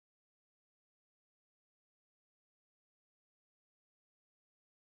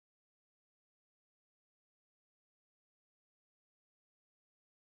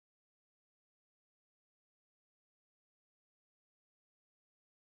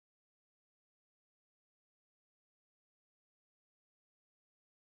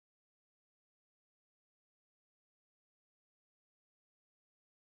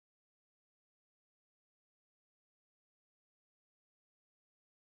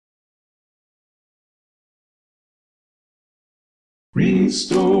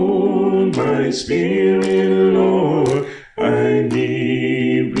Restore my spirit, Lord, I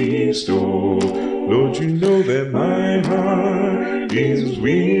need restore. Lord, you know that my heart is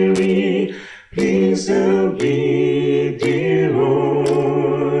weary. Please help me, dear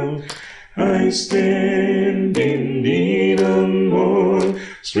Lord. I stand in need of more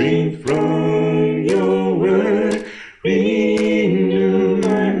strength from your word. Renew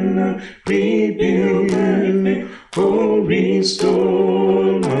my love, rebuild my faith. Oh,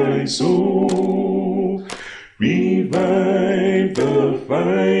 restore my soul. Revive the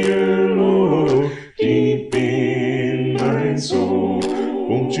fire, Lord, deep in my soul.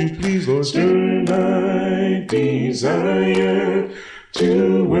 Won't you please, Lord, stir my desire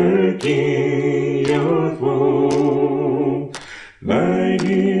to work in your fold. Light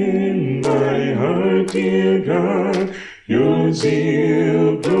in my heart, dear God, your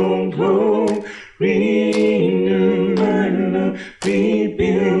zeal grown cold. Renew my love,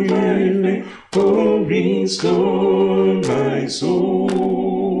 rebuild my faith, oh, restore my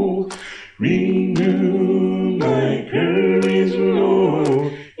soul. Renew my courage,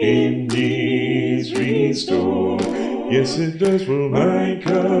 Lord, it needs restore. Yes, it does, for my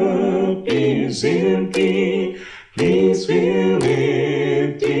cup is empty. Please fill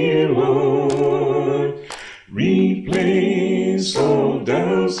it, dear Lord. Replace all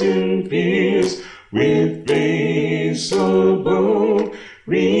doubts and fears with grace of bold.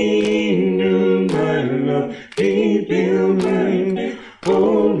 Renew my love, rebuild my faith,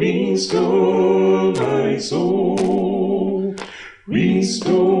 oh, restore my soul.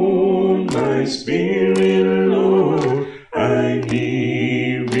 Restore my spirit, Lord, I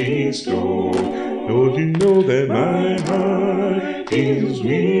need restore. Lord, you know that my heart is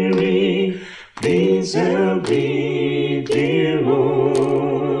weary. Please help me, dear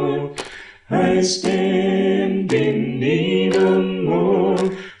Lord. I stand in need of more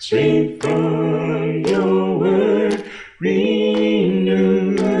strength from your word.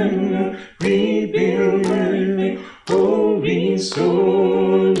 Renew my love, rebuild my faith, oh,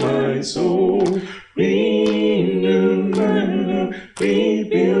 restore my soul. Renew my love,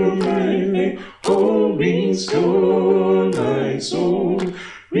 rebuild my faith, oh, restore my soul.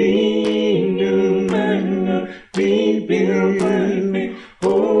 Renew my love, rebuild my faith,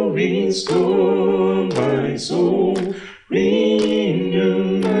 oh, restore my soul.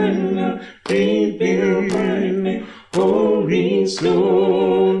 Renew my love, rebuild